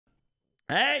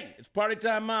Hey, it's party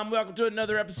time, Mom. Welcome to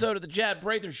another episode of the Chad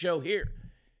Prather Show here.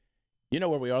 You know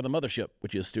where we are, the mothership,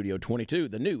 which is Studio 22,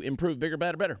 the new, improved, bigger,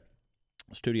 badder, better.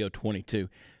 Studio 22.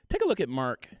 Take a look at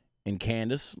Mark and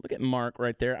Candace. Look at Mark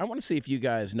right there. I want to see if you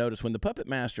guys notice when the puppet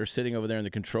master is sitting over there in the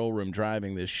control room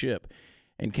driving this ship,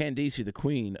 and Candace, the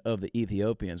queen of the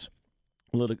Ethiopians,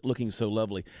 looking so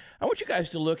lovely. I want you guys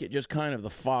to look at just kind of the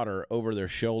fodder over their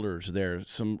shoulders there,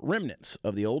 some remnants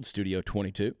of the old Studio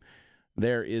 22.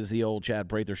 There is the old Chad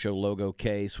Prather Show logo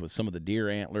case with some of the deer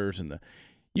antlers and the...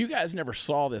 You guys never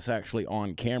saw this actually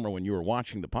on camera when you were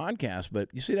watching the podcast, but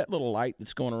you see that little light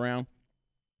that's going around?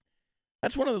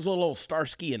 That's one of those little old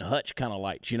Starsky and Hutch kind of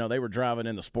lights. You know, they were driving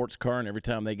in the sports car, and every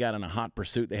time they got in a hot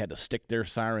pursuit, they had to stick their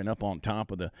siren up on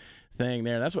top of the thing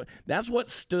there. That's what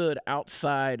stood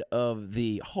outside of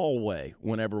the hallway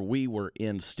whenever we were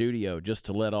in studio, just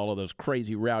to let all of those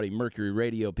crazy, rowdy Mercury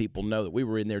Radio people know that we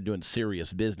were in there doing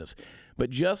serious business.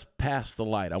 But just past the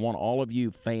light, I want all of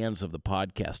you fans of the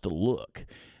podcast to look.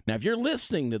 Now, if you're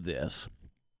listening to this,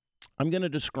 I'm going to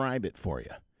describe it for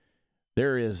you.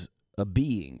 There is a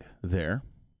being there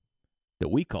that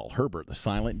we call Herbert the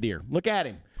Silent Deer. Look at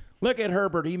him. Look at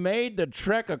Herbert. He made the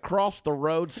trek across the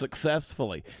road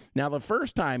successfully. Now, the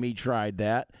first time he tried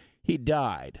that, he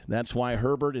died. That's why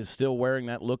Herbert is still wearing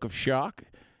that look of shock.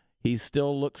 He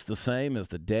still looks the same as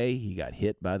the day he got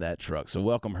hit by that truck. So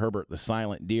welcome, Herbert the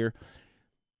Silent Deer.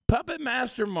 Puppet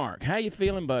Master Mark, how you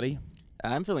feeling, buddy?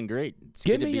 I'm feeling great. It's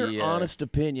Give good me to be, your honest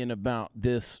opinion about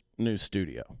this new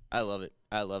studio. I love it.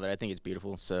 I love it. I think it's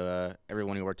beautiful. So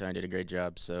everyone who worked on it did a great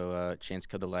job. So Chance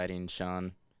cut the lighting,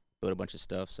 Sean built a bunch of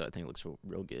stuff. So I think it looks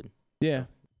real good. Yeah.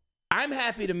 I'm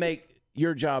happy to make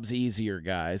your jobs easier,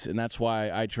 guys, and that's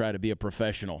why I try to be a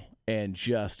professional and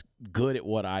just good at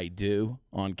what I do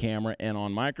on camera and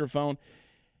on microphone.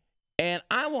 And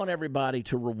I want everybody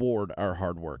to reward our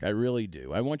hard work. I really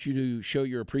do. I want you to show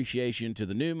your appreciation to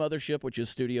the new mothership, which is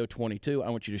Studio 22. I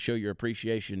want you to show your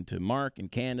appreciation to Mark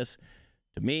and Candace,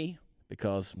 to me,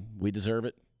 because we deserve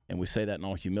it, and we say that in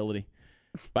all humility,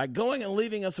 by going and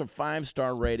leaving us a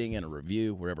 5-star rating and a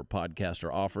review wherever podcasts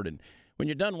are offered. And when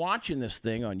you're done watching this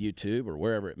thing on YouTube or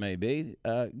wherever it may be,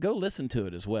 go listen to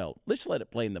it as well. Let's let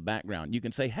it play in the background. You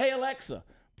can say, hey, Alexa,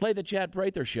 play the Chad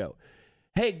Prather Show.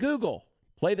 Hey, Google,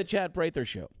 play the Chad Prather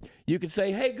Show. You can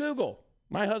say, hey, Google,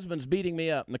 my husband's beating me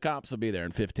up, and the cops will be there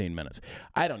in 15 minutes.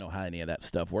 I don't know how any of that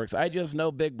stuff works. I just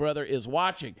know Big Brother is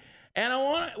watching. And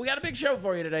we got a big show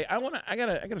for you today. I got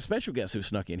a special guest who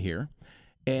snuck in here,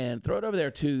 and throw it over there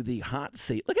to the hot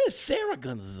seat. Look at Sarah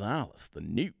Gonzalez, the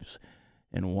news,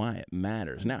 and why it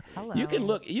matters. Now, hello. You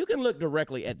can look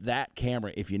directly at that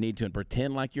camera if you need to, and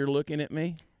pretend like you're looking at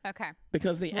me. Okay.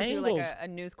 Because the we'll angles, do like a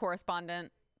news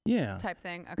correspondent. Yeah. Type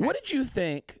thing. Okay. What did you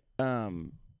think?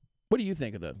 What do you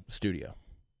think of the studio?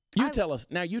 You tell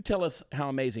us how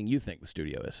amazing you think the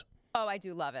studio is. Oh, I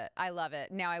do love it. I love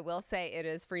it. Now, I will say it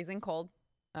is freezing cold.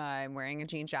 I'm wearing a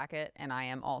jean jacket, and I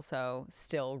am also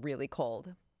still really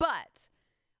cold. But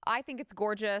I think it's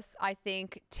gorgeous. I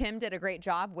think Tim did a great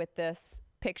job with this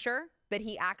picture that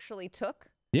he actually took.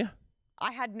 Yeah.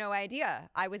 I had no idea.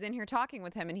 I was in here talking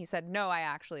with him, and he said, no, I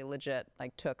actually legit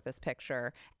took this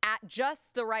picture at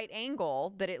just the right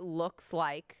angle that it looks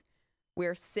like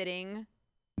we're sitting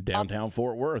downtown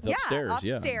Fort Worth, upstairs.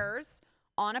 Upstairs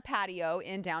on a patio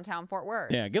in downtown Fort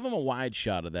Worth. Yeah, give them a wide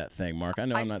shot of that thing, Mark. I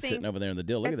know I'm not sitting over there in the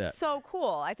deal. Look at that. It's so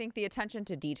cool. I think the attention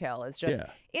to detail is just,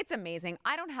 it's amazing.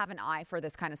 I don't have an eye for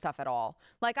this kind of stuff at all.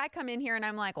 Like, I come in here and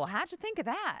I'm like, well, how'd you think of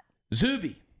that?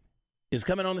 Zuby is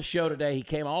coming on the show today. He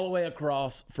came all the way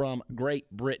across from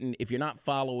Great Britain. If you're not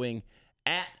following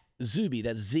at Zuby,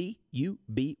 that's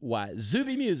Z-U-B-Y,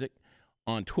 Zuby Music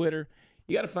on Twitter,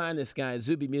 you got to find this guy.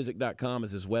 ZubyMusic.com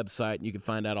is his website, and you can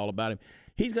find out all about him.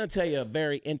 He's going to tell you a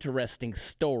very interesting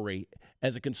story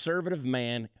as a conservative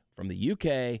man from the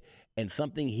UK and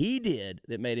something he did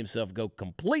that made himself go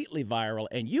completely viral.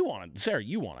 And Sarah,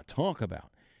 you want to talk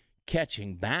about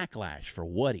catching backlash for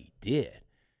what he did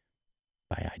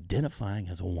by identifying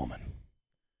as a woman.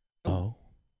 Oh,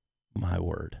 my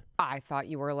word. I thought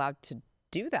you were allowed to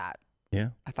do that.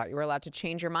 Yeah. I thought you were allowed to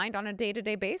change your mind on a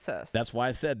day-to-day basis. That's why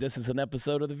I said this is an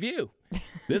episode of The View.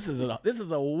 This is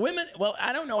a women. Well,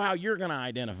 I don't know how you're going to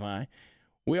identify.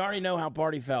 We already know how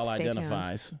Party Foul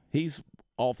identifies. Tuned. He's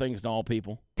all things to all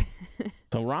people.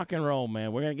 So rock and roll,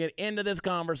 man. We're going to get into this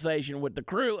conversation with the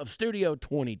crew of Studio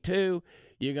 22.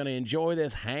 You're going to enjoy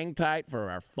this. Hang tight for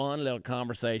our fun little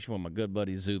conversation with my good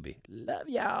buddy Zuby. Love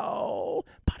y'all.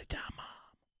 Party time, Mom.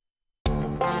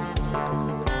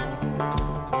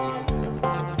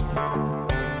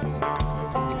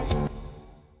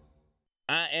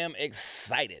 I am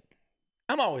excited.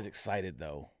 I'm always excited,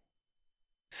 though.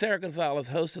 Sarah Gonzalez,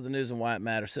 host of the News and Why It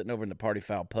Matters, sitting over in the Party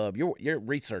Foul pub. You're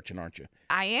researching, aren't you?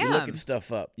 I am. You're looking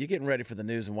stuff up. You're getting ready for the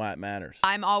News and Why It Matters.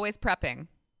 I'm always prepping.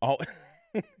 Oh,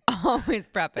 Always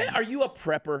prepping. are you a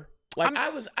prepper? Like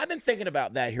I've been thinking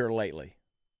about that here lately,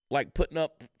 like putting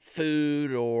up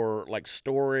food or like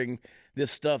storing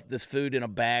this food in a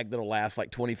bag that'll last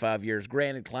like 25 years.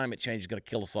 Granted, climate change is going to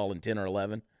kill us all in 10 or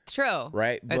 11. It's true.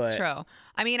 Right? It's true.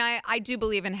 I mean, I do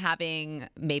believe in having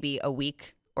maybe a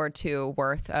week or two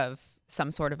worth of some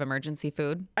sort of emergency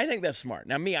food. I think that's smart.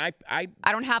 Now, me, I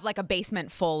don't have like a basement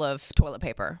full of toilet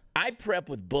paper. I prep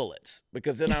with bullets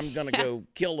because then I'm going to go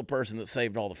kill the person that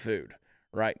saved all the food,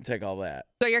 right, and take all that.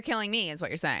 So you're killing me is what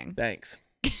you're saying. Thanks.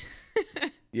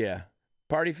 Yeah.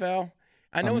 Party foul?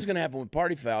 I know what's going to happen with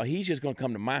Party Foul. He's just going to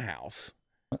come to my house.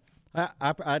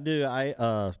 I do.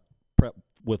 I prep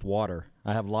with water.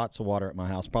 I have lots of water at my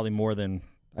house, probably more than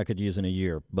I could use in a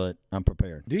year, but I'm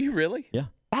prepared. Do you really? Yeah.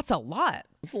 That's a lot.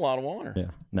 That's a lot of water. Yeah.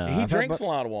 No, he drinks a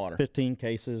lot of water. 15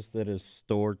 cases that is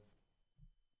stored.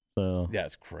 So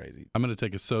that's crazy. I'm going to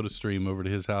take a soda stream over to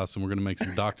his house, and we're going to make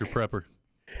some Dr. Prepper.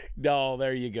 Oh,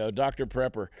 there you go, Dr.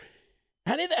 Prepper.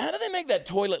 How do they make that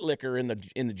toilet liquor in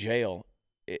the jail,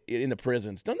 in the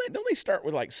prisons? Don't they start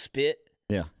with like spit?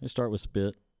 Yeah, you start with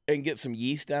spit and get some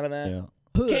yeast out of that. Yeah.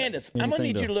 Candace, I'm gonna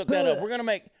need you to look that up.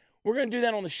 We're gonna do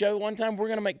that on the show one time. We're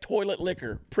gonna make toilet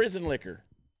liquor, prison liquor.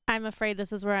 I'm afraid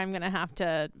this is where I'm going to have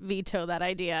to veto that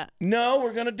idea. No,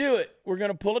 we're going to do it. We're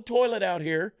going to pull a toilet out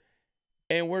here,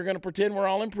 and we're going to pretend we're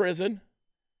all in prison.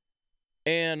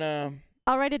 And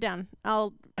I'll write it down.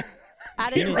 I'll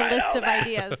add it to the list of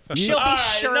ideas. She'll be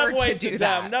sure to do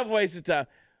that. Enough waste of time.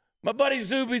 My buddy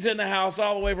Zuby's in the house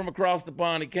all the way from across the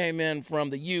pond. He came in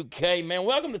from the UK. Man,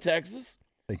 welcome to Texas.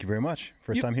 Thank you very much.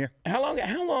 First time here. How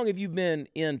long have you been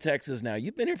in Texas now?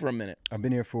 You've been here for a minute. I've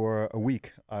been here for a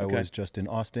week. I was just in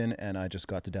Austin, and I just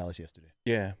got to Dallas yesterday.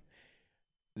 Yeah.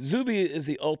 Zuby is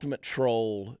the ultimate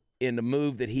troll in the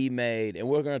move that he made, and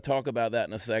we're going to talk about that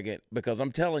in a second because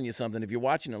I'm telling you something. If you're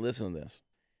watching and listening to this,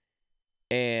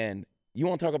 and you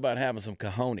want to talk about having some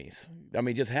cojones, I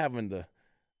mean, just having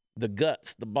the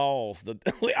guts, the balls,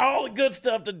 all the good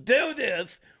stuff to do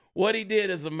this. What he did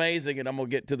is amazing, and I'm going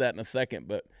to get to that in a second.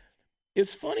 But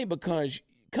it's funny because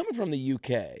coming from the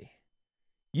UK,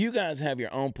 you guys have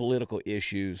your own political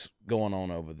issues going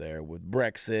on over there with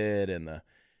Brexit and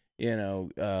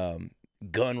the,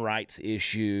 gun rights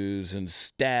issues and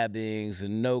stabbings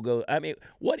and no-go. I mean,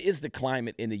 what is the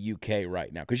climate in the UK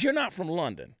right now? Because you're not from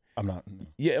London. I'm not.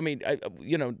 Yeah, I mean,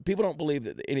 people don't believe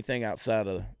that anything outside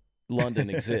of London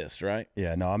exists, right?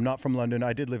 Yeah, no, I'm not from London.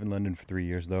 I did live in London for 3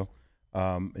 years, though.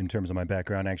 In terms of my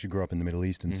background, I actually grew up in the Middle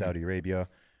East in Saudi Arabia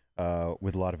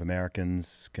with a lot of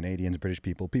Americans, Canadians, British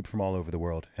people from all over the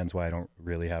world, hence why I don't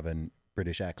really have a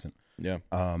British accent. Yeah.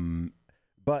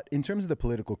 But in terms of the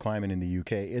political climate in the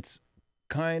UK, it's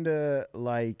kind of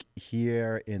like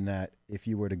here in that if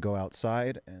you were to go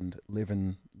outside and live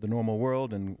in the normal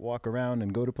world and walk around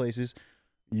and go to places,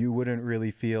 you wouldn't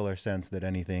really feel or sense that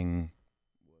anything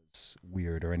was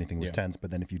weird or anything was tense.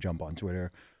 But then if you jump on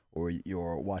Twitter or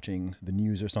you're watching the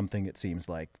news or something, it seems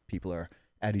like people are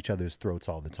at each other's throats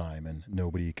all the time and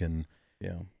nobody can,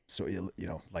 so,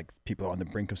 like people are on the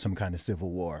brink of some kind of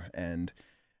civil war. And,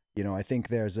 I think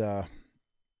there's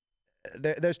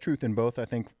truth in both. I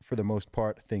think for the most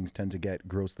part, things tend to get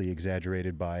grossly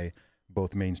exaggerated by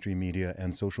both mainstream media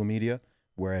and social media,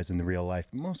 whereas in the real life,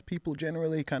 most people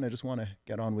generally kind of just want to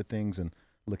get on with things and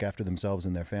look after themselves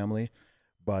and their family.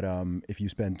 But if you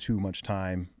spend too much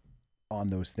time on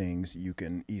those things, you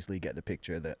can easily get the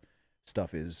picture that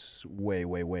stuff is way,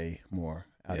 way, way more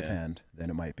out of hand than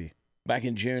it might be. Back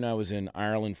in June, I was in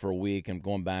Ireland for a week. I'm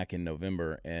going back in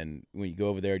November. And when you go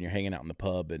over there and you're hanging out in the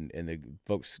pub and the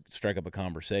folks strike up a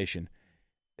conversation,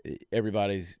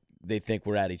 they think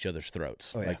we're at each other's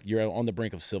throats. Oh, yeah. Like you're on the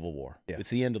brink of civil war. Yeah. It's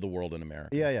the end of the world in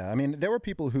America. Yeah. I mean, there were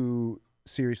people who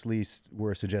seriously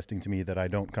were suggesting to me that I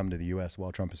don't come to the U.S.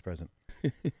 while Trump is president.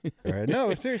 Right?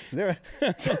 No, seriously.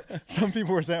 Some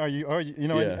people were saying, "Are you?"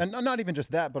 And not even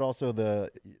just that, but also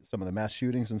some of the mass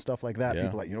shootings and stuff like that.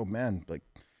 People like, man, like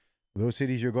those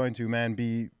cities you're going to, man,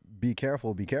 be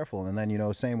careful, be careful. And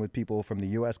then same with people from the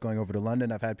U.S. going over to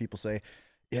London. I've had people say,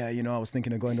 "Yeah, I was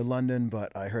thinking of going to London,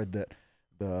 but I heard that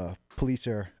the police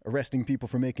are arresting people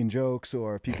for making jokes,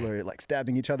 or people are like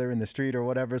stabbing each other in the street or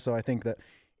whatever." So I think that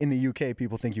in the UK,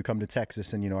 people think you come to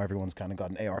Texas and, everyone's kind of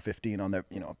got an AR-15 on their,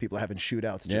 people are having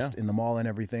shootouts just in the mall and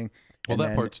everything. Well,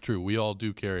 that part's true. We all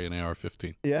do carry an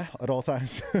AR-15. Yeah, at all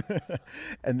times.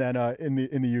 And then in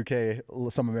the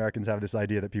UK, some Americans have this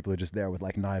idea that people are just there with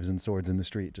like knives and swords in the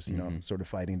street, just, sort of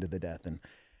fighting to the death. And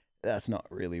that's not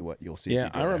really what you'll see. Yeah,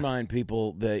 if you I go there. remind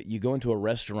people that you go into a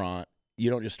restaurant, you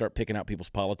don't just start picking out people's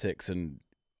politics and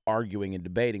arguing and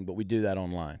debating, but we do that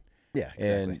online. Yeah, exactly.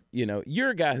 And, you know,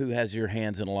 you're a guy who has your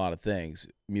hands in a lot of things.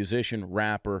 Musician,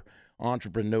 rapper,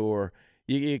 entrepreneur.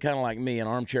 You're kind of like me, an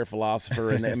armchair philosopher.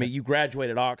 And I mean, you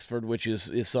graduated Oxford, which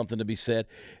is something to be said.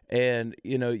 And,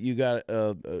 you know, you got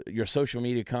your social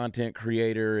media content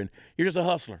creator, and you're just a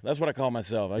hustler. That's what I call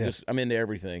myself. I'm into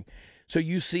everything. So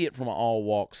you see it from all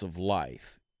walks of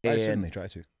life. I And, certainly try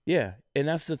to. yeah, and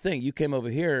that's the thing. You came over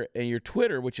here, and your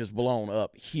Twitter, which has blown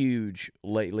up huge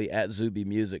lately, at Zuby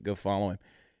Music, go follow him.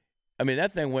 I mean,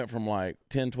 that thing went from like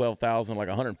 10, 12,000, like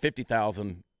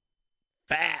 150,000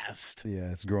 fast.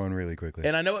 Yeah, it's growing really quickly.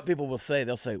 And I know what people will say.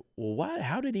 They'll say, well, why?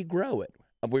 How did he grow it?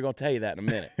 We're going to tell you that in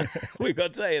a minute. We're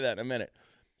going to tell you that in a minute.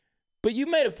 But you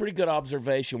made a pretty good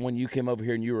observation when you came over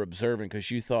here and you were observing,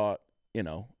 because you thought, you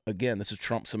know, again, this is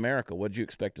Trump's America. What did you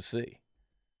expect to see?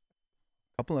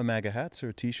 A couple of MAGA hats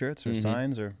or T-shirts or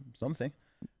signs or something.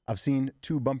 I've seen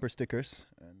 2 bumper stickers,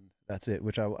 and that's it.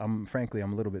 Which I'm frankly,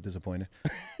 I'm a little bit disappointed.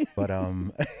 But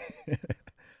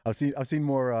I've seen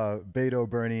more Beto,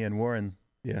 Bernie, and Warren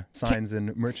signs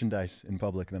and merchandise in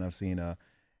public than I've seen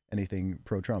anything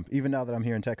pro-Trump. Even now that I'm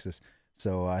here in Texas.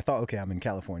 So I thought, okay, I'm in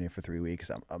California for 3 weeks.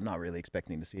 I'm not really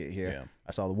expecting to see it here. Yeah.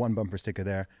 I saw the 1 bumper sticker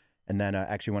there, and then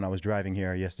actually when I was driving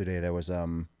here yesterday, there was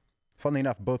funnily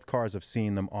enough, both cars I've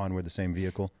seen them on were the same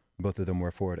vehicle. Both of them were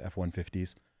Ford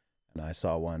F-150s. And I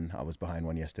saw one, I was behind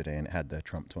one yesterday, and it had the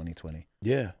Trump 2020.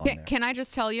 Yeah. Can I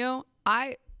just tell you,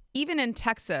 even in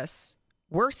Texas,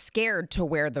 we're scared to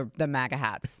wear the MAGA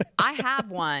hats. I have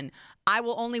one. I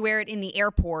will only wear it in the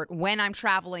airport when I'm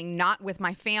traveling, not with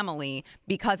my family,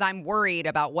 because I'm worried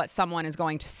about what someone is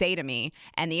going to say to me.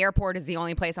 And the airport is the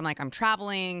only place I'm like, I'm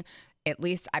traveling. At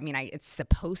least, I mean, it's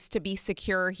supposed to be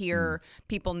secure here.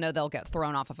 People know they'll get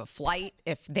thrown off of a flight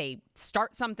if they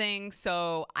start something.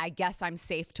 So I guess I'm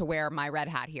safe to wear my red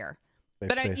hat here.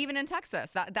 Even in Texas,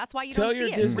 that's why you don't see it. Tell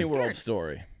your Disney World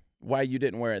story. Why you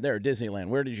didn't wear it there? Disneyland.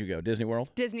 Where did you go? Disney World?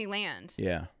 Disneyland.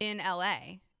 Yeah. In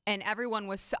LA. And everyone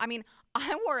was, I mean,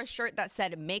 I wore a shirt that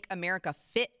said, "Make America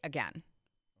Fit Again."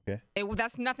 Okay.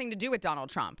 That's nothing to do with Donald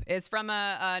Trump. It's from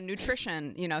a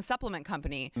nutrition, supplement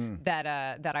company that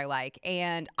I like.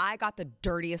 And I got the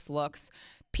dirtiest looks.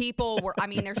 People were, I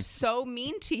mean, they're so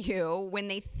mean to you when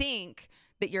they think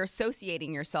that you're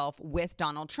associating yourself with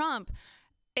Donald Trump.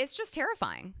 It's just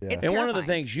terrifying. Yeah. It's And one terrifying. of the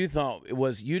things you thought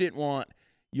was you didn't want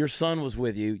your son was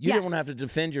with you. You didn't want to have to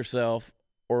defend yourself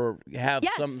or have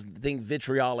something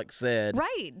vitriolic said.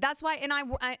 Right. That's why. And I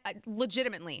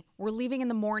legitimately, we're leaving in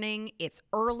the morning. It's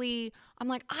early. I'm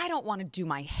like, I don't want to do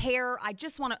my hair. I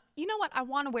just want to, you know what? I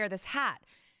want to wear this hat.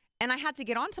 And I had to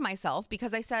get onto myself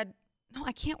because I said, no,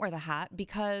 I can't wear the hat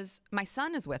because my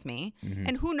son is with me.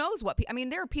 And who knows what, I mean,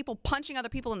 there are people punching other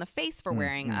people in the face for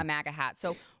wearing a MAGA hat.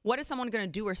 So what is someone going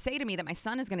to do or say to me that my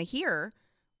son is going to hear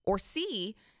or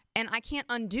see? And I can't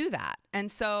undo that.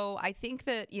 And so I think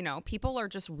that, people are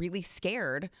just really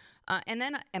scared. And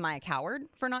then am I a coward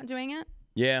for not doing it?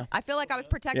 Yeah. I feel like I was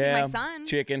protecting my son.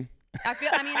 Chicken.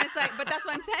 It's like, but that's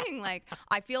what I'm saying. Like,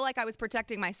 I feel like I was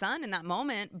protecting my son in that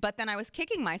moment, but then I was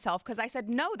kicking myself because I said,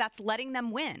 no, that's letting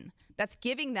them win. That's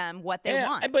giving them what they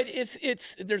want. But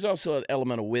there's also an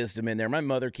element of wisdom in there. My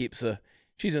mother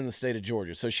she's in the state of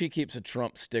Georgia, so she keeps a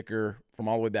Trump sticker from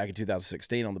all the way back in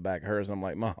 2016 on the back of hers. And I'm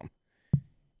like, Mom,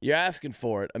 you're asking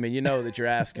for it. I mean, you know that you're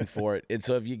asking for it. And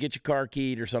so if you get your car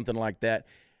keyed or something like that.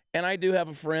 And I do have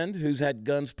a friend who's had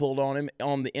guns pulled on him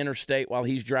on the interstate while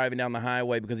he's driving down the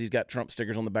highway because he's got Trump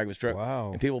stickers on the back of his truck.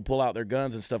 Wow. And people pull out their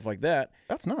guns and stuff like that.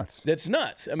 That's nuts. That's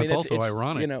nuts. I mean, That's also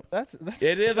ironic.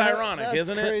 It is ironic,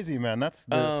 isn't it? That's crazy, man. That's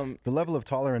the level of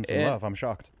tolerance and love. I'm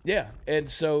shocked. Yeah. And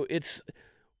so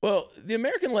the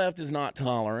American left is not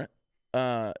tolerant.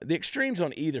 The extremes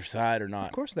on either side are not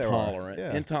of course they tolerant. Are.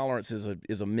 Yeah. Intolerance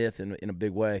is a myth in a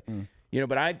big way.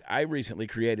 But I recently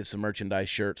created some merchandise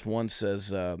shirts. One says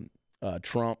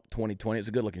Trump 2020. It's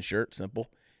a good looking shirt, simple.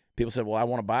 People said, well, I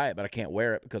want to buy it, but I can't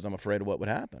wear it because I'm afraid of what would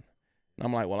happen. And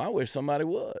I'm like, well, I wish somebody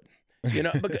would.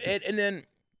 And then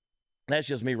that's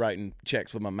just me writing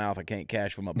checks with my mouth. I can't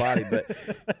cash with my body. But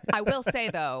I will say,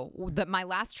 though, that my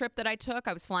last trip that I took,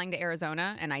 I was flying to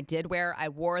Arizona, and I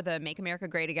wore the Make America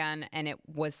Great Again, and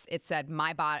it said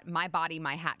my body,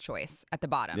 my hat choice at the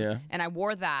bottom. Yeah. And I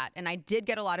wore that, and I did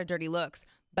get a lot of dirty looks,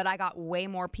 but I got way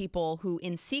more people who,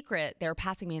 in secret, they were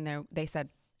passing me, and they said,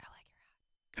 I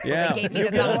like your hat. yeah, They gave me you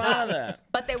the get a thumbs lot of up. that.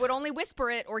 But they would only whisper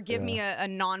it or give me a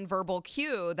nonverbal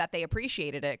cue that they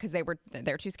appreciated it because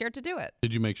they're too scared to do it.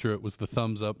 Did you make sure it was the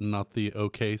thumbs up and not the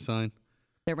okay sign?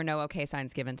 There were no okay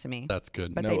signs given to me. That's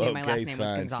good. But No they knew my okay last name was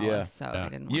signs, Gonzalez, yeah. so Yeah. I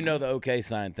didn't. You know the okay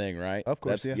sign thing, right? Of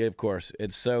course, That's, yeah. Of course.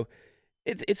 It's so.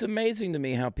 It's amazing to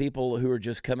me how people who are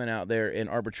just coming out there and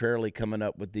arbitrarily coming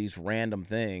up with these random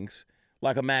things,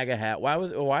 like a MAGA hat. Why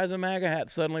is a MAGA hat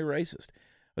suddenly racist?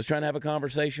 I was trying to have a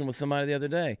conversation with somebody the other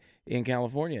day in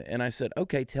California, and I said,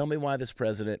 okay, tell me why this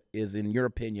president is, in your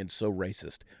opinion, so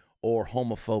racist or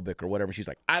homophobic or whatever. She's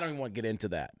like, I don't even want to get into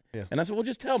that. Yeah. And I said, well,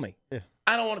 just tell me. Yeah.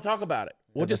 I don't want to talk about it.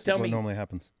 Well, just tell what me. normally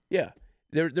happens. Yeah.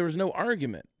 There was no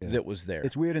argument that was there.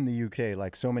 It's weird in the UK.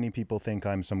 Like, so many people think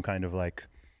I'm some kind of like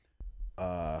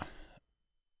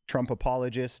Trump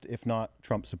apologist, if not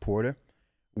Trump supporter,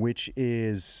 which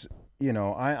is, you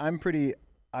know, I'm fairly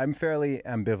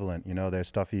ambivalent. You know, there's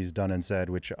stuff he's done and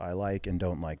said which I like and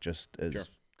don't like, just as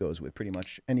goes with pretty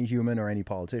much any human or any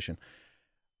politician.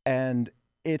 And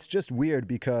it's just weird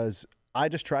because I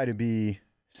just try to be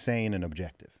sane and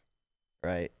objective,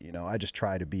 right? You know, I just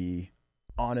try to be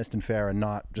honest and fair and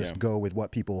not just go with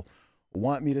what people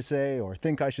want me to say or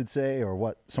think I should say or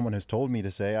what someone has told me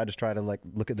to say. I just try to like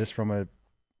look at this from a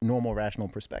normal, rational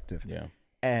perspective. Yeah.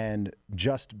 And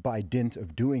just by dint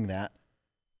of doing that,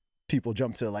 people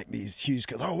jump to like these huge,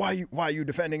 oh, why are you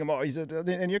defending him? Oh,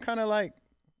 and you're kind of like,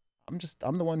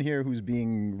 I'm the one here who's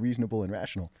being reasonable and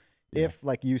rational. Yeah. If,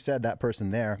 like you said, that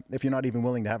person there, if you're not even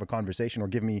willing to have a conversation or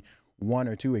give me one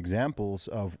or two examples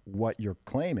of what you're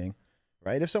claiming,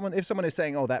 right? If someone is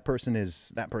saying, oh, that person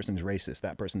is racist,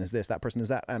 that person is this, that person is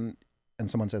that, and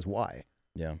someone says why,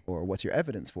 or what's your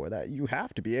evidence for that, you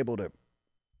have to be able to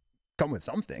come with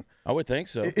something. I would think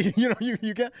so. You know,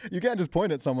 you can't just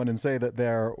point at someone and say that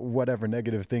they're whatever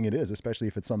negative thing it is, especially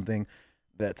if it's something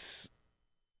that's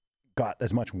got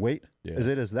as much weight as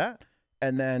it is that,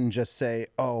 and then just say,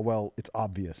 oh, well, it's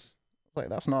obvious. Like,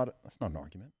 that's not an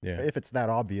argument. Yeah. If it's that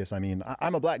obvious, I mean,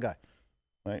 I'm a black guy.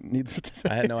 Right? Needless to say,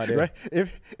 I had no idea. Right?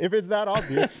 If it's that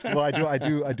obvious, well, I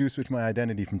do switch my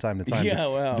identity from time to time. Yeah,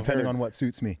 well, depending on what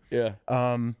suits me. Yeah.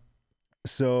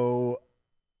 So,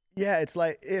 yeah, it's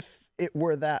like if it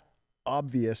were that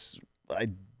obvious,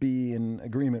 I'd be in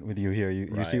agreement with you here.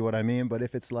 You see what I mean? But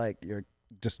if it's like you're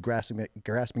just grasping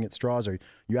at straws, or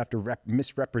you have to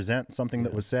misrepresent something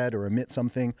that was said or omit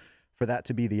something for that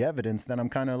to be the evidence, then I'm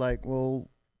kind of like, well,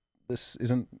 this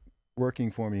isn't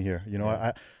working for me here. You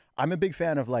know, I'm a big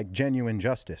fan of like genuine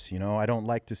justice. You know, I don't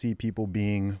like to see people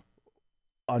being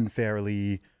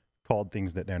unfairly called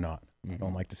things that they're not. I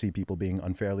don't like to see people being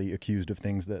unfairly accused of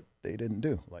things that they didn't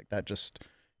do. Like, that just,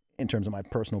 in terms of my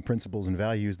personal principles and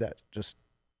values, that just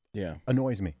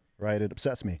annoys me, right? It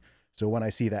upsets me. So when I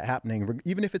see that happening,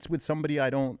 even if it's with somebody I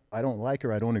don't like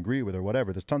or I don't agree with or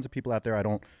whatever, there's tons of people out there I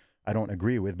don't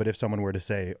agree with. But if someone were to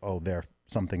say, oh, they're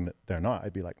something that they're not,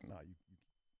 I'd be like,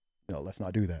 no, let's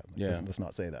not do that. Like, let's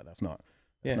not say that. That's not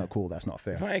cool. That's not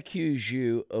fair. If I accuse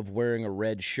you of wearing a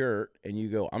red shirt and you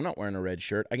go, I'm not wearing a red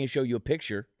shirt, I can show you a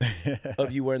picture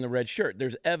of you wearing the red shirt.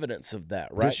 There's evidence of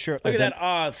that, right? This shirt, look at that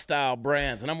Oz style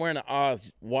brands, and I'm wearing an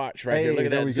Oz watch right here. Look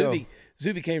at that.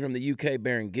 Zuby came from the UK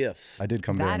bearing gifts. I did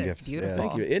come bearing gifts. That is beautiful.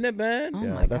 Thank you. Isn't it, man? Oh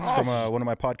Yeah, that's from one of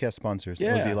my podcast sponsors,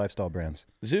 OZ Lifestyle Brands.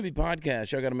 Zuby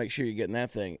Podcast. Y'all got to make sure you're getting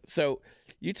that thing. So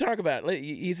you talk about,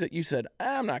 you said,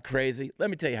 I'm not crazy.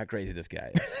 Let me tell you how crazy this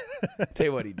guy is. Tell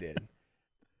you what he did.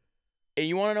 And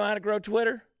you want to know how to grow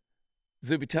Twitter?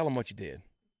 Zuby, tell him what you did.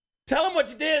 Tell him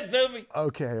what you did, Zuby.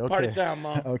 Okay. Party time,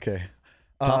 Mom. Okay.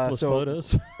 Topless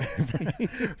photos.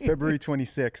 February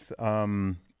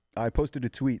 26th, I posted a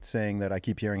tweet saying that I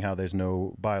keep hearing how there's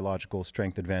no biological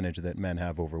strength advantage that men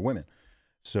have over women.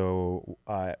 So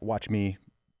watch me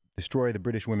destroy the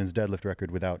British women's deadlift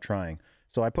record without trying.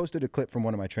 So I posted a clip from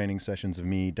one of my training sessions of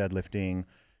me deadlifting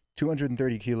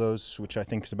 230 kilos, which I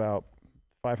think is about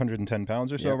 510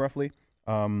 pounds or so, roughly.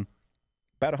 About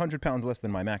 100 pounds less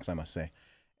than my max, I must say.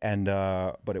 And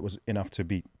but it was enough to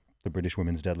beat the British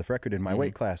women's deadlift record in my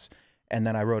weight class. And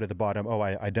then I wrote at the bottom, oh,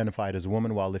 I identified as a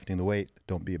woman while lifting the weight.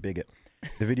 Don't be a bigot.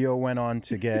 The video went on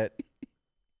to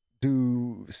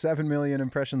do 7 million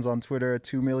impressions on Twitter,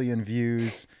 2 million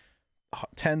views,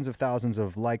 tens of thousands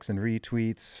of likes and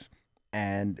retweets.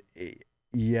 And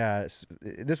yes,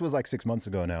 this was like 6 months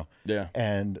ago now. Yeah.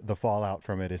 And the fallout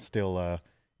from it is still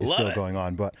going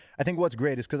on. But I think what's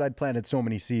great is because I'd planted so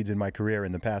many seeds in my career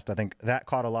in the past, I think that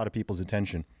caught a lot of people's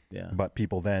attention. Yeah. But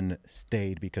people then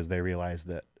stayed because they realized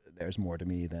that there's more to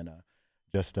me than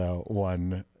just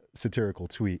one satirical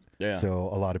tweet. Yeah. So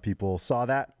a lot of people saw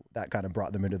that kind of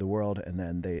brought them into the world, and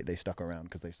then they stuck around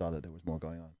because they saw that there was more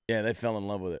going on. Yeah, they fell in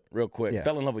love with it real quick. Yeah.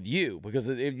 Fell in love with you because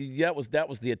that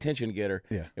was the attention getter.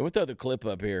 Yeah. And we'll throw the clip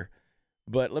up here.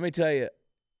 But let me tell you,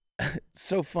 it's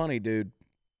so funny, dude,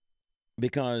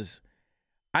 because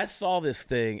I saw this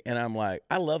thing and I'm like,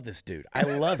 I love this dude. I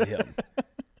love him.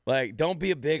 Like, don't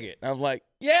be a bigot. I'm like,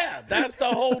 yeah, that's the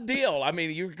whole deal. I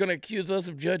mean, you're going to accuse us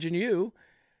of judging you.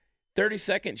 30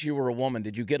 seconds you were a woman.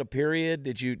 Did you get a period?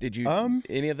 Did you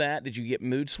any of that? Did you get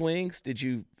mood swings? Did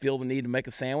you feel the need to make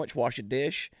a sandwich, wash a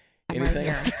dish? Anything?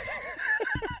 Right here.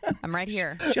 I'm right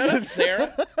here. Shut up,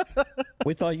 Sarah.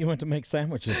 We thought you went to make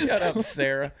sandwiches. Shut up,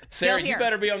 Sarah. Sarah, you here.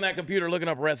 better be on that computer looking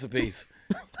up recipes.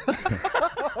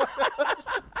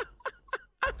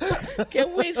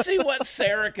 Can we see what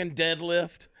Sarah can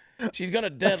deadlift? She's going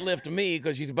to deadlift me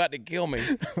because she's about to kill me.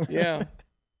 Yeah.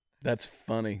 That's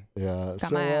funny. Yeah.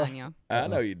 Got my eye on you. I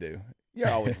know you do. You're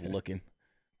always looking.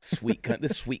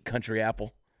 This sweet country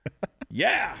apple.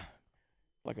 Yeah.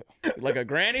 Like a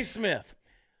Granny Smith.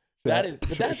 That is.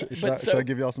 Should I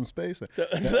give y'all some space? So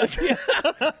yeah,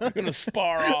 we're gonna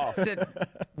spar off. To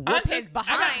whip his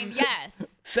behind,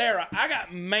 yes. Sarah, I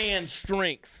got man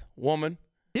strength, woman.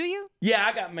 Do you? Yeah,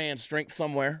 I got man strength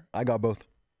somewhere. I got both.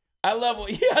 I love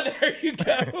what. Yeah, there you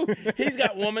go. He's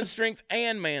got woman strength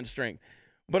and man strength.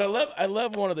 But I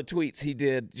love one of the tweets he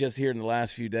did just here in the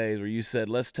last few days where you said,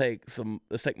 let's take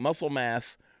muscle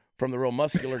mass from the real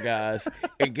muscular guys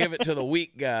and give it to the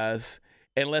weak guys.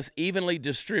 And let's evenly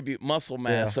distribute muscle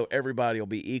mass so everybody will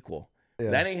be equal.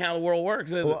 Yeah. That ain't how the world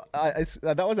works, is it?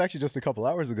 That was actually just a couple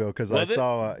hours ago because I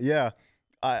saw.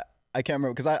 I can't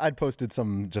remember because I'd posted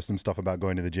some stuff about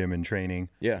going to the gym and training.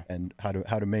 Yeah. And how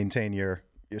to maintain your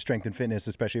strength and fitness,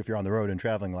 especially if you're on the road and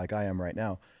traveling like I am right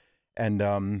now.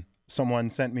 And someone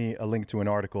sent me a link to an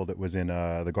article that was in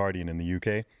The Guardian in the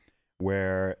UK,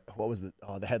 where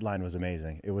the headline was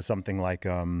amazing. It was something like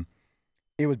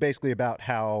it was basically about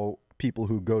how people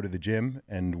who go to the gym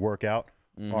and work out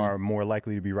are more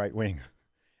likely to be right wing,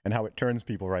 and how it turns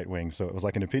people right wing. So it was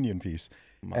like an opinion piece,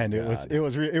 it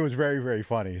was very, very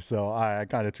funny. So I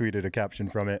kind of tweeted a caption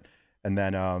from it, and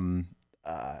then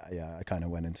I kind of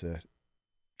went into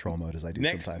troll mode as I do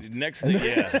sometimes. Next thing,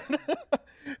 yeah.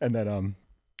 And then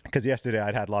because yesterday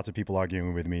I'd had lots of people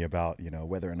arguing with me about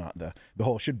whether or not the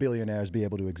whole should billionaires be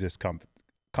able to exist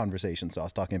conversation. So I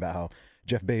was talking about how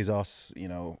Jeff Bezos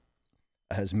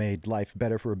has made life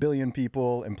better for 1 billion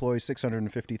people, employs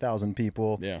 650,000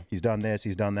 people. Yeah. He's done this,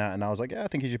 he's done that. And I was like, yeah, I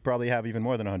think he should probably have even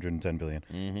more than 110 billion.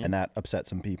 And that upset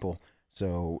some people.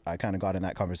 So I kind of got in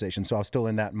that conversation. So I was still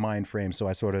in that mind frame. So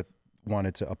I sort of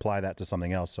wanted to apply that to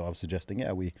something else. So I was suggesting,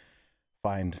 we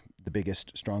find the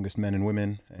biggest, strongest men and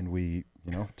women, and we,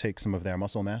 take some of their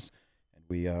muscle mass, and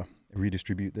we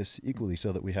redistribute this equally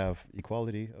so that we have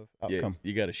equality of outcome. Yeah,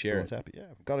 you got to share it. Happy. Yeah,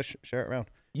 got to share it around.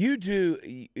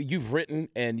 You've written,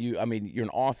 and you're an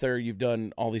author. You've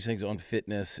done all these things on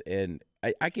fitness, and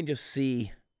I can just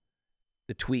see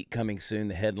the tweet coming soon,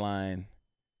 the headline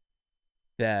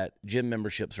that gym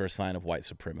memberships are a sign of white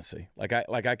supremacy. Like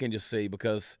I can just see,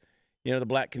 because the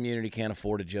black community can't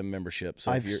afford a gym membership.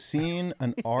 So I've seen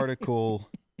an article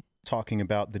talking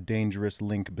about the dangerous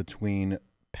link between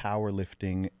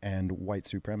powerlifting and white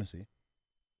supremacy.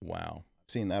 Wow.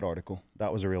 I've seen that article.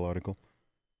 That was a real article.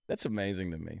 That's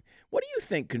amazing to me. What do you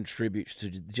think contributes to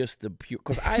just the pure?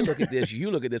 Because I look at this,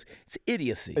 you look at this. It's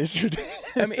idiocy. It's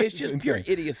just pure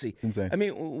idiocy. Insane. I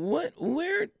mean,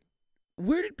 where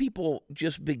did people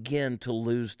just begin to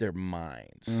lose their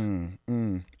minds?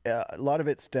 A lot of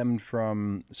it stemmed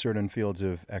from certain fields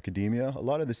of academia. A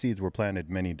lot of the seeds were planted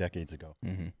many decades ago,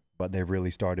 but they've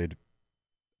really started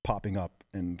popping up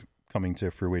and coming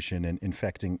to fruition and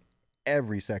infecting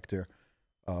every sector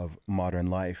of modern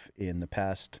life in the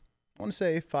past, I want to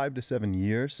say 5 to 7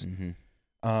 years.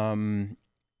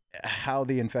 How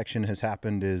the infection has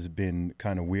happened has been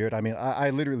kind of weird. I mean, I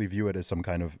literally view it as some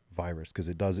kind of virus because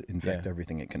it does infect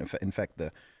everything. It can infect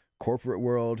the corporate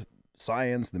world,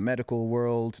 science, the medical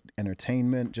world,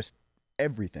 entertainment, just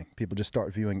everything. People just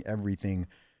start viewing everything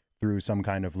through some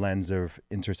kind of lens of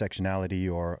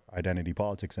intersectionality or identity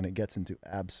politics, and it gets into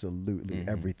absolutely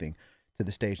everything, to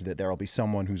the stage that there will be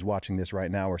someone who's watching this right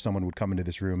now, or someone would come into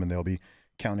this room and they'll be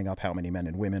counting up how many men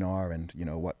and women are, and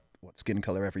what skin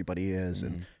color everybody is,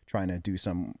 and trying to do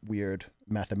some weird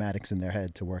mathematics in their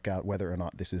head to work out whether or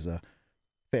not this is a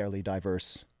fairly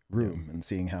diverse room, and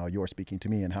seeing how you're speaking to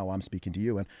me and how I'm speaking to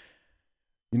you. And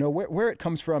where it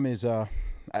comes from is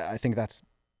I think that's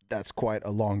quite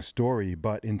a long story,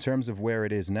 but in terms of where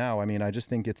it is now, I mean, I just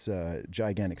think it's a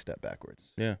gigantic step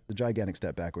backwards. Yeah. The gigantic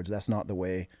step backwards. That's not the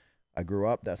way I grew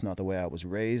up. That's not the way I was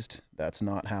raised. That's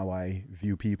not how I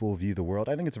view people, view the world.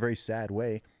 I think it's a very sad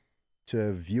way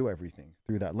to view everything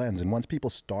through that lens. And once people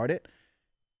start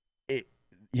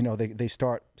they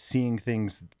start seeing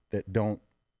things that don't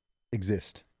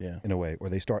exist in a way, or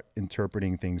they start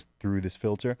interpreting things through this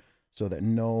filter, so that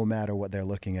no matter what they're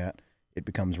looking at, it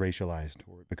becomes racialized,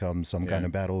 or it becomes some kind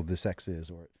of battle of the sexes,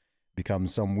 or it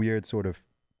becomes some weird sort of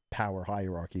power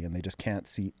hierarchy, and they just can't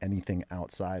see anything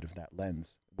outside of that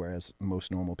lens. Whereas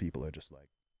most normal people are just like,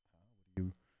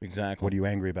 exactly. What are you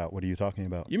angry about? What are you talking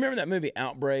about? You remember that movie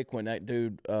Outbreak when that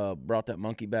dude brought that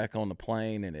monkey back on the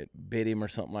plane and it bit him or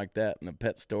something like that in the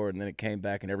pet store, and then it came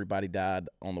back and everybody died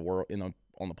on the world,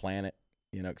 on the planet,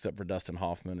 except for Dustin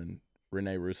Hoffman and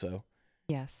Rene Russo.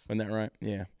 Yes. Isn't that right?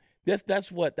 Yeah.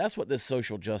 That's what this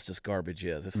social justice garbage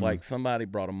is. It's like somebody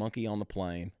brought a monkey on the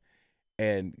plane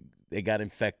and they got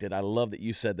infected. I love that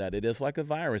you said that. It is like a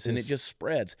virus, and it just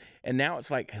spreads. And now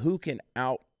it's like, who can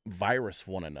out-virus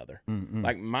one another?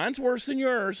 Like, mine's worse than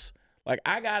yours. Like,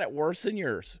 I got it worse than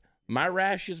yours. My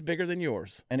rash is bigger than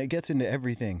yours. And it gets into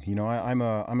everything. I'm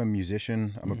a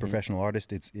musician. I'm a professional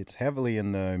artist. It's heavily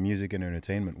in the music and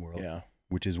entertainment world. Yeah.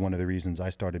 Which is one of the reasons I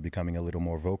started becoming a little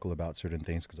more vocal about certain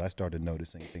things, because I started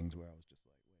noticing things where I was just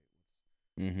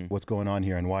like, wait, what's going on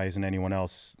here, and why isn't anyone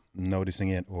else noticing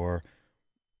it or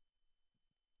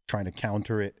trying to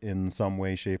counter it in some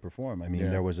way, shape, or form? I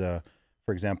mean,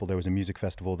 for example, there was a music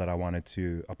festival that I wanted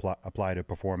to apply to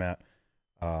perform at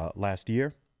last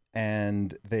year,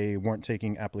 and they weren't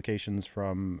taking applications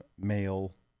from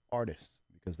male artists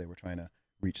because they were trying to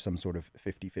reach some sort of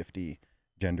 50-50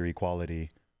 gender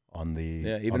equality on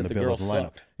the even on if the the bill girl of the lineup.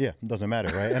 sucked. Yeah, it doesn't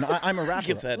matter, right? And I'm a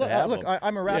rapper. Look,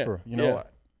 I'm a rapper.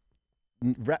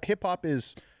 Hip hop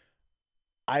is,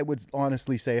 I would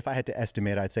honestly say, if I had to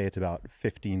estimate, I'd say it's about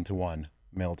 15-1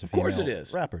 male to female. Of course it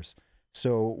is. Rappers.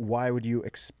 So why would you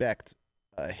expect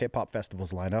hip hop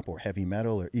festivals lineup, or heavy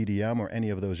metal, or EDM, or any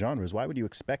of those genres? Why would you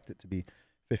expect it to be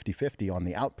 50-50 on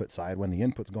the output side when the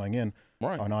inputs going in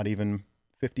are not even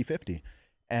 50-50?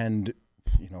 And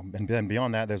and then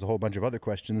beyond that, there's a whole bunch of other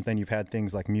questions. Then you've had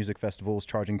things like music festivals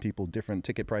charging people different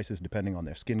ticket prices depending on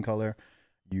their skin color.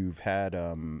 You've had,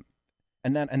 and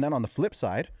then on the flip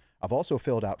side, I've also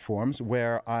filled out forms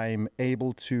where I'm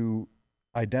able to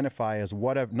identify as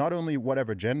not only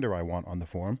whatever gender I want on the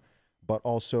form, but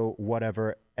also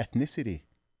whatever ethnicity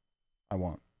I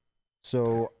want.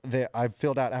 So I've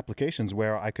filled out applications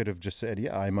where I could have just said,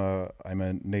 yeah, I'm a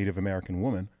Native American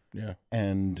woman. Yeah.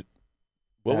 And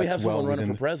well, we have someone running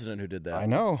for president who did that. I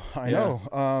know.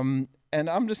 And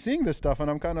I'm just seeing this stuff, and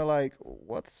I'm kind of like,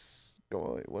 what's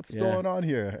going on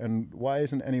here? And why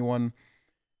isn't anyone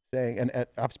saying? And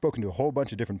I've spoken to a whole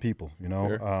bunch of different people,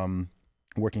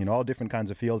 working in all different kinds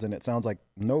of fields, and it sounds like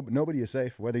nobody is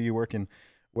safe, whether you work in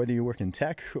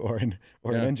tech or in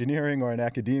engineering or in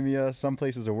academia. Some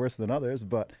places are worse than others,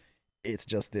 but it's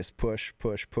just this push,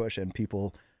 and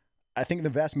people. I think the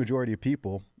vast majority of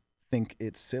people think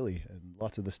it's silly, and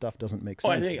lots of the stuff doesn't make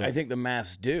sense. I think the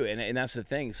mass do, and that's the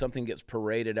thing. Something gets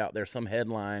paraded out there, some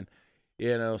headline,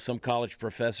 some college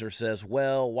professor says,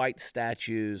 well, white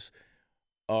statues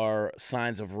are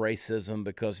signs of racism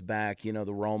because back,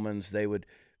 the Romans, they would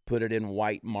put it in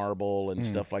white marble and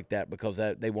stuff like that because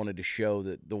they wanted to show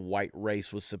that the white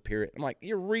race was superior. I'm like,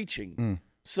 you're reaching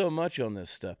so much on this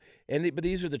stuff. But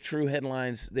these are the true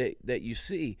headlines that you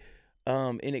see.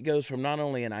 And it goes from not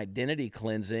only an identity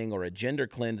cleansing or a gender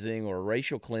cleansing or a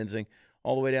racial cleansing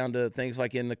all the way down to things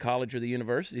like in the college or the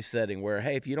university setting where,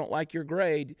 hey, if you don't like your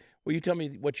grade, well, you tell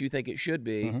me what you think it should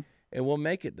be, and we'll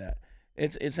make it that.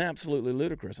 It's absolutely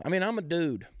ludicrous. I mean, I'm a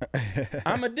dude.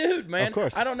 I'm a dude, man. Of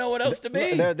course. I don't know what else to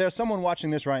be. There's someone watching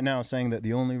this right now saying that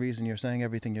the only reason you're saying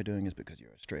everything you're doing is because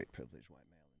you're a straight, privileged white male.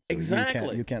 So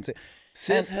exactly. You can't say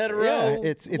cis, hetero. Yeah,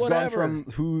 it's whatever.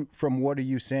 gone from what are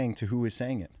you saying to who is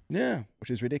saying it. Yeah, which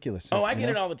is ridiculous. Oh, I get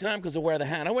it all the time because I wear the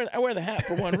hat. I wear the hat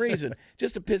for one reason,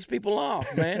 just to piss people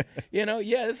off, man. Yeah,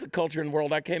 this is the culture and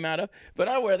world I came out of, but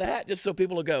I wear the hat just so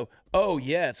people will go, oh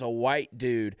yeah, it's a white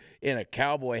dude in a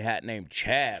cowboy hat named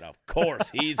Chad. Of course,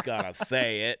 he's gonna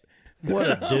say it. What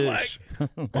a douche.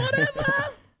 Whatever.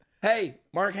 Hey,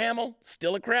 Mark Hamill,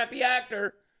 still a crappy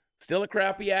actor. Still a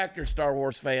crappy actor, Star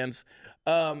Wars fans.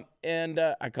 And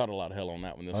I caught a lot of hell on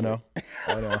that one this week.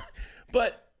 I know.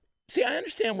 But see, I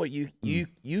understand what you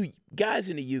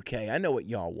guys in the UK, I know what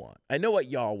y'all want. I know what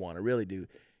y'all want. I really do.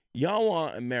 Y'all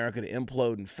want America to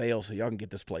implode and fail so y'all can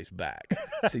get this place back.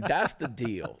 See, that's the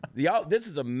deal. This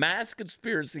is a mass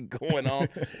conspiracy going on.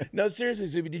 No, seriously,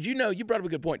 Zuby, did you know, you brought up a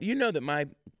good point. Do you know that my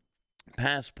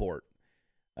passport,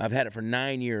 I've had it for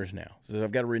 9 years now, so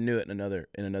I've got to renew it in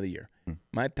another year.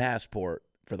 My passport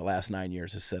for the last 9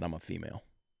 years has said I'm a female,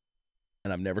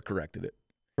 and I've never corrected it.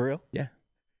 For real? Yeah,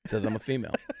 it says I'm a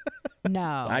female.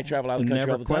 No, I travel out of the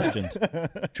country all the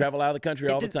time. Travel out of the country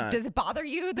all the time. Does it bother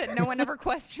you that no one ever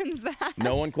questions that?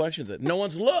 No one questions it. No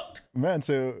one's looked. Man,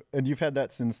 and you've had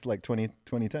that since like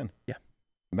 2010. Yeah.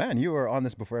 Man, you were on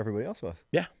this before everybody else was.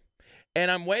 Yeah. And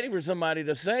I'm waiting for somebody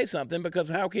to say something because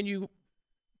how can you?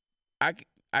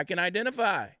 I can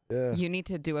identify. Yeah. You need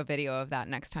to do a video of that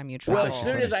next time you travel Well, as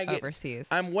soon as I get overseas.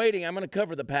 I'm waiting. I'm going to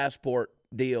cover the passport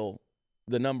deal,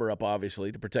 the number up,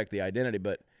 obviously, to protect the identity.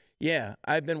 But, yeah,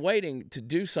 I've been waiting to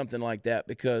do something like that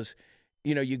because,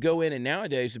 you know, you go in and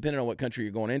nowadays, depending on what country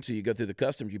you're going into, you go through the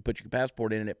customs, you put your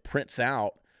passport in, and it prints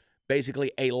out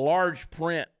basically a large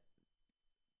print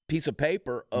piece of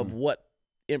paper of what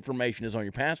information is on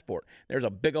your passport. There's a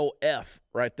big old F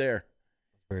right there.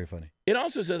 Very funny. It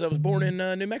also says I was born in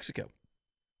New Mexico.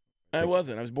 I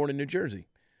wasn't. I was born in New Jersey.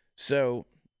 So,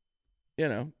 you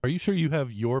know. Are you sure you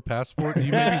have your passport? Do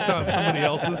you maybe still have somebody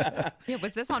else's? Yeah,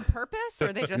 was this on purpose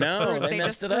or they just No, screwed, they they messed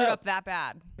just it screwed up. up that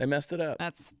bad? They messed it up.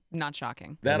 That's not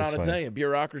shocking. That That ought is to funny. tell you.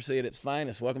 Bureaucracy at its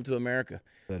finest. Welcome to America.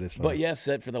 That is funny. But yes,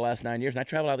 said for the last 9 years, and I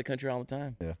travel out of the country all the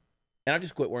time. Yeah. And I've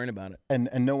just quit worrying about it. And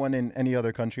no one in any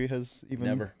other country has even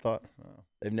Never. thought. Oh,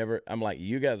 They've never. I'm like,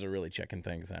 you guys are really checking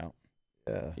things out.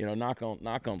 yeah. You know, knock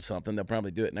on something. They'll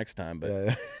probably do it next time. But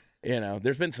Yeah. you know,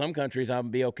 there's been some countries I'll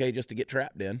be okay just to get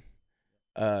trapped in,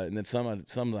 and then some I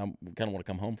kind of want to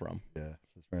come home from. Yeah,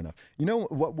 that's fair enough. You know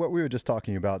what we were just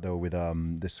talking about though with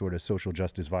this sort of social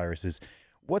justice virus is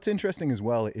what's interesting as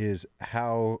well is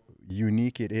how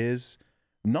unique it is,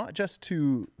 not just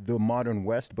to the modern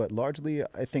West, but largely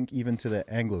I think even to the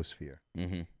Anglosphere,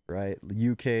 right?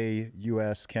 UK,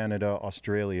 US, Canada,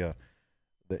 Australia,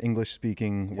 the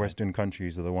English-speaking Western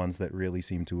countries are the ones that really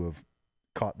seem to have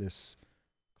caught this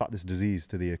disease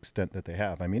to the extent that they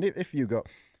have. I mean, if you go,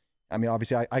 I mean,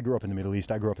 obviously I grew up in the Middle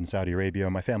East. I grew up in Saudi Arabia.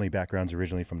 My family background's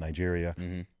originally from Nigeria.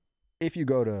 If you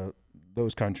go to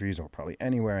those countries or probably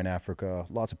anywhere in Africa,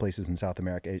 lots of places in South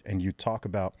America, and you talk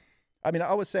about, I mean,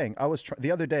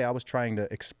 the other day I was trying to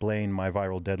explain my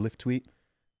viral deadlift tweet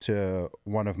to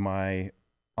one of my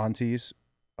aunties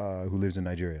who lives in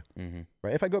Nigeria.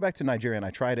 Right? If I go back to Nigeria and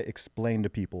I try to explain to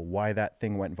people why that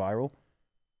thing went viral,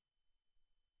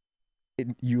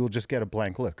 you'll just get a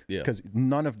blank look because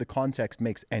none of the context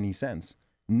makes any sense.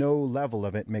 No level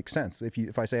of it makes sense.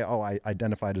 If I say, oh, I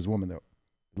identified as a woman, they'll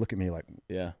look at me like,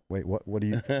 wait, what do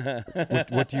you,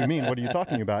 what do you mean? What are you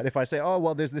talking about? If I say, oh,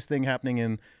 well, there's this thing happening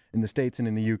in the States and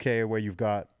in the UK where you've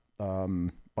got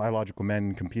biological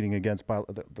men competing against,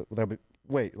 they'll be,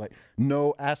 wait, like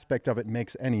no aspect of it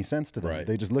makes any sense to them. Right.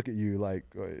 They just look at you like,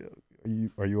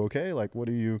 are you okay? Like, what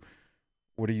are you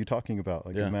talking about?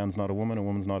 Like a man's not a woman, a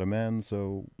woman's not a man.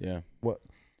 So what?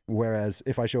 Whereas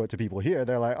if I show it to people here,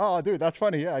 they're like, oh, dude, that's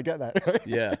funny. Yeah, I get that.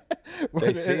 Yeah.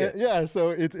 They see it. Yeah. So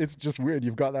it's just weird.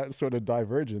 You've got that sort of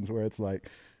divergence where it's like,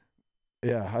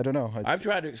 yeah, I don't know. I've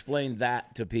tried to explain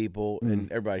that to people,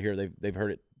 and everybody here, they've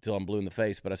heard it till I'm blue in the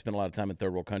face, but I spend a lot of time in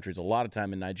third world countries, a lot of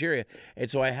time in Nigeria. And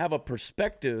so I have a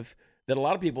perspective that a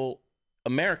lot of people,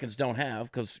 Americans, don't have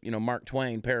because, you know, Mark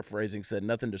Twain, paraphrasing, said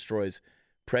nothing destroys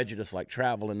prejudice like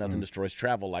travel and nothing destroys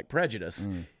travel like prejudice.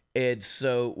 And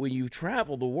so when you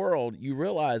travel the world, you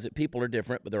realize that people are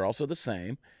different, but they're also the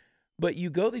same. But you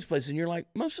go these places and you're like,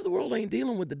 most of the world ain't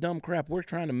dealing with the dumb crap we're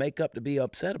trying to make up to be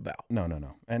upset about. No.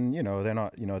 And they're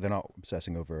not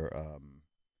obsessing over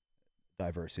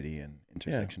diversity and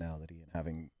intersectionality and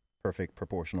having perfect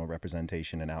proportional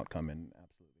representation and outcome and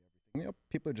absolutely everything. You know,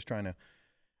 people are just trying to,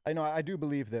 I do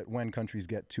believe that when countries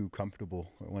get too comfortable,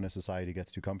 or when a society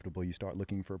gets too comfortable, you start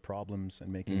looking for problems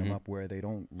and making them up where they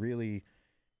don't really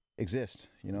exist.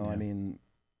 You know, I mean,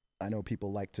 I know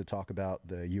people like to talk about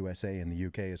the USA and the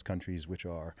UK as countries which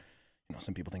are, you know,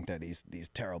 some people think they're these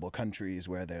terrible countries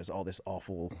where there's all this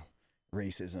awful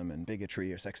racism and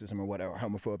bigotry or sexism or whatever,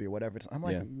 homophobia, whatever. I'm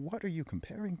like, what are you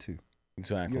comparing to?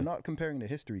 Exactly. You're not comparing to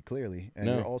history, clearly, and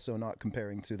you're also not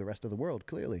comparing to the rest of the world,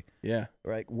 clearly. Yeah.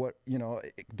 Right? What, you know,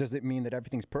 does it mean that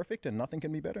everything's perfect and nothing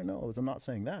can be better? No, I'm not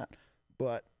saying that.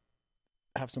 But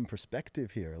have some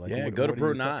perspective here. Like, go to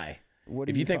Brunei.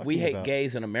 If you think we hate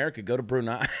gays in America, go to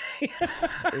Brunei.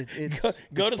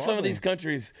 Go to some of these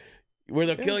countries where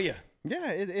they'll kill you.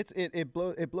 Yeah, it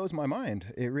blows my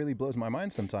mind. It really blows my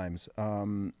mind sometimes.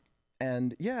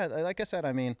 And yeah, like I said,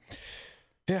 I mean,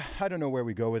 yeah, I don't know where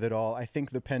we go with it all. I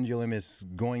think the pendulum is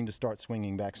going to start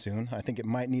swinging back soon. I think it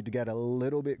might need to get a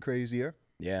little bit crazier.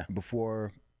 Yeah.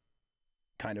 Before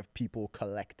kind of people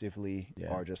collectively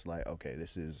are just like, okay,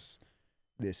 this is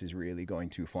really going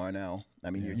too far now. I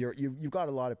mean, you've got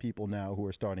a lot of people now who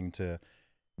are starting to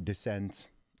dissent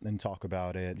and talk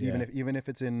about it, even if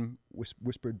it's in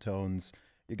whispered tones.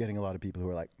 You're getting a lot of people who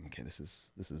are like, okay, this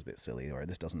is a bit silly, or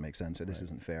this doesn't make sense, or this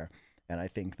isn't fair. And I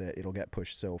think that it'll get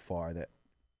pushed so far that,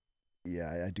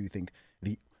 I do think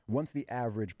once the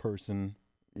average person,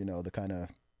 you know, the kind of,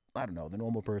 I don't know, the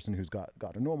normal person who's got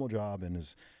a normal job and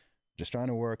is just trying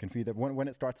to work and feed them. When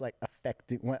it starts like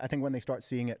affecting, I think when they start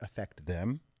seeing it affect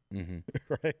them,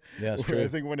 right? Yeah, that's true. I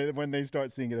think when they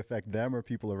start seeing it affect them or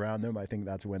people around them, I think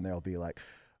that's when they'll be like,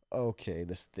 okay,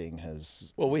 this thing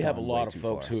has. Well, we have a gone lot way of too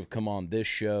folks far. who have come on this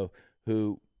show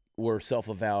who were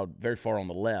self-avowed very far on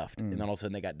the left, and then all of a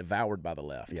sudden they got devoured by the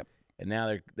left. Yep. And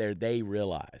now they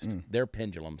realized their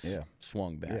pendulums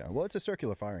swung back. Yeah, well, it's a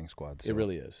circular firing squad. So, It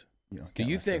really is. you know, Do can't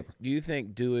you last think? forever. Do you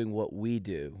think doing what we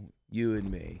do, you and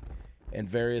me, and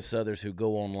various others who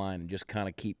go online and just kind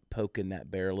of keep poking that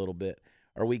bear a little bit,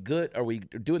 are we good? Are we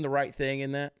doing the right thing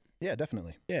in that? Yeah,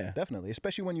 definitely. Yeah. Definitely,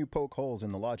 especially when you poke holes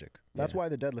in the logic. That's why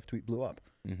the deadlift tweet blew up,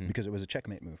 because it was a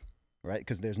checkmate move, right?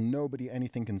 Because there's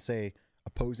anything can say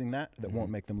opposing that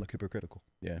won't make them look hypocritical.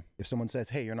 Yeah. If someone says,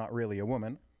 hey, you're not really a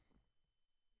woman,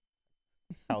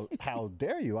 how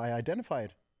dare you? I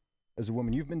identified as a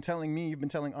woman. You've been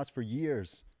telling us for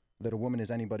years that a woman is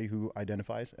anybody who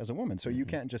identifies as a woman. So you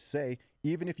can't just say,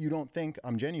 even if you don't think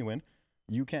I'm genuine,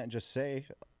 you can't just say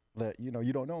that,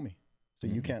 you don't know me. So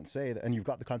you can't say that. And you've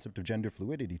got the concept of gender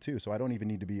fluidity too. So I don't even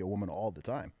need to be a woman all the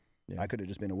time. Yeah. I could have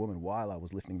just been a woman while I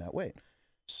was lifting that weight.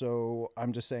 So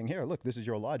I'm just saying, here, look, this is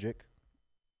your logic.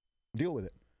 Deal with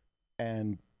it.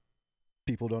 And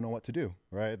people don't know what to do,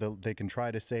 right? They can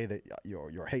try to say that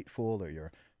you're hateful or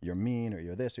you're mean or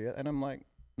you're this or and I'm like,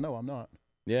 no, I'm not.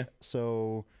 Yeah.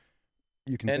 So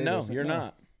you can say And no, this, you're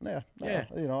not. Yeah. Yeah.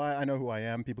 I know who I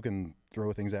am. People can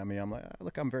throw things at me. I'm like,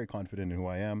 look, I'm very confident in who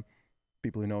I am.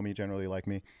 People who know me generally like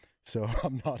me. So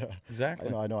I'm not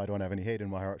Exactly. I know I don't have any hate in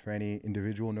my heart for any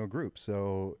individual nor group.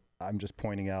 So I'm just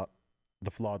pointing out the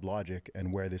flawed logic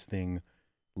and where this thing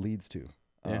leads to.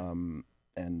 Yeah.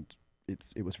 And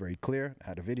it was very clear. I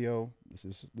had a video. This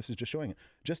is just showing it.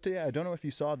 I don't know if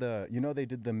you saw they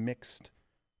did the mixed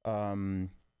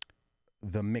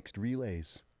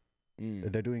relays.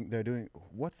 They're doing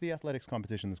what's the athletics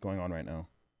competition that's going on right now?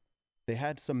 They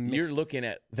had some mixed, You're looking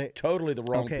at totally the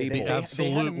wrong people. The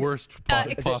absolute worst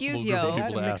possible excuse group you. of They had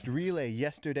people a to mixed ask. relay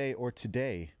yesterday or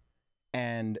today,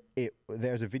 and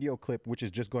there's a video clip which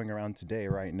is just going around today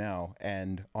right now,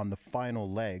 and on the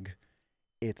final leg,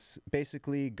 it's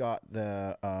basically got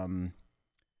the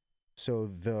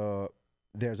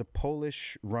there's a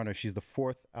Polish runner. She's the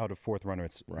fourth runner.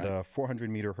 It's the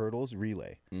 400-meter hurdles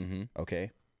relay. Okay,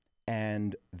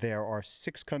 and there are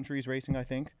 6 countries racing, I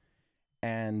think.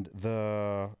 And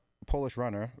the Polish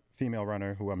runner, female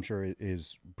runner, who I'm sure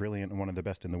is brilliant and one of the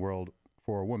best in the world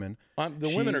for a woman.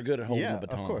 Women are good at holding yeah, the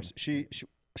baton. of course. She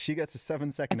gets a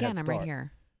 7-second head start. I'm right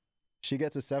here. She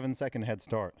gets a 7-second head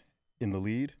start in the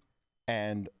lead,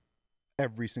 and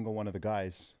every single one of the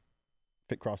guys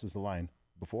crosses the line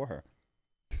before her.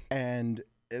 And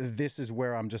this is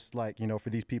where I'm just like, for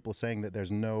these people saying that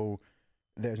there's no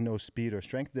speed or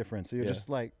strength difference, you're just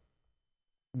like,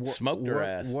 smoked her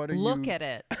ass. What are Look you, at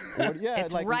it.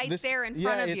 it's right there in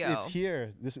front of you. It's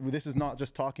here. This is not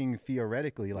just talking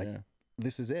theoretically.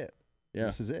 This is it. Yeah.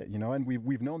 This is it. And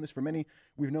we've known this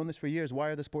for years. Why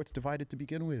are the sports divided to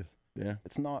begin with? Yeah.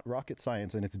 It's not rocket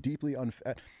science, and it's deeply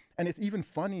unfair. And it's even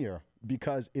funnier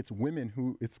because it's women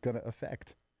who it's gonna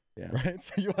affect. Yeah. Right.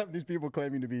 So you have these people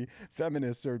claiming to be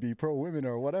feminists or be pro women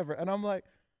or whatever, and I'm like,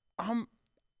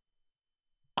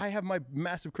 I have my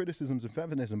massive criticisms of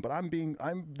feminism, but I'm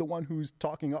the one who's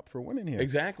talking up for women here.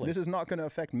 Exactly. This is not going to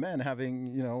affect men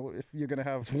having, if you're going to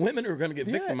have... It's women who are going to get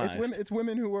victimized. It's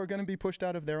women who are going to be pushed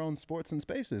out of their own sports and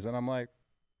spaces. And I'm like,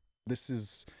 this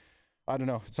is... I don't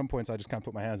know. At some points, I just can't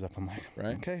put my hands up. I'm like,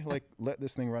 okay, let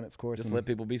this thing run its course. Just and let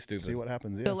people be stupid. See what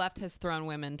happens. Yeah. The left has thrown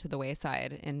women to the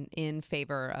wayside in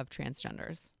favor of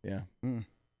transgenders. Yeah.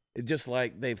 It's just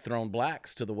like they've thrown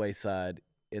blacks to the wayside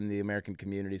in the American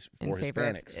communities for in favor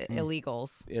Hispanics. of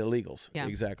illegals. Illegals. Yeah.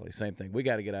 Exactly. Same thing. We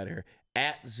got to get out of here.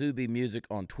 At Zuby Music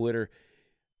on Twitter.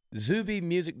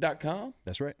 ZubyMusic.com.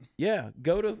 That's right. Yeah.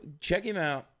 Check him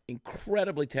out.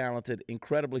 Incredibly talented,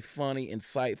 incredibly funny,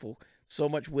 insightful. So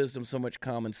much wisdom, so much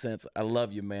common sense. I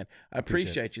love you, man. I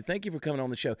appreciate you. Thank you for coming on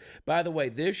the show. By the way,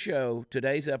 this show,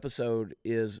 today's episode,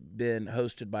 is been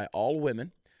hosted by all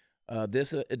women.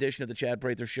 This edition of the Chad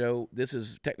Prather Show, this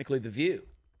is technically The View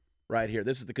right here.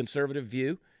 This is the conservative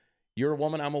view. You're a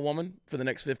woman, I'm a woman. For the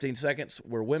next 15 seconds,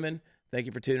 we're women. Thank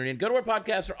you for tuning in. Go to where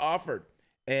podcasts are offered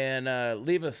and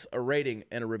leave us a rating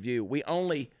and a review. We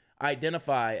only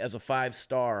identify as a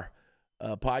 5-star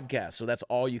podcast, so that's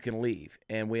all you can leave,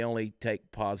 and we only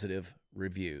take positive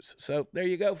reviews. So there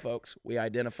you go, folks. We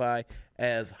identify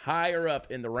as higher up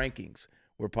in the rankings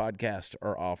where podcasts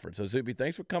are offered. So Zuby,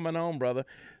 thanks for coming on, brother.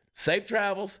 Safe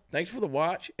travels. Thanks for the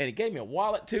watch, and he gave me a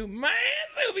wallet too. Man,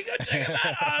 Zuby, go check him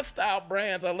out. Style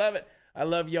Brands. I love it. I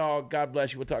love y'all. God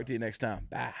bless you. We'll talk to you next time.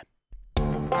 Bye.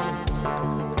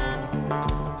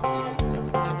 it.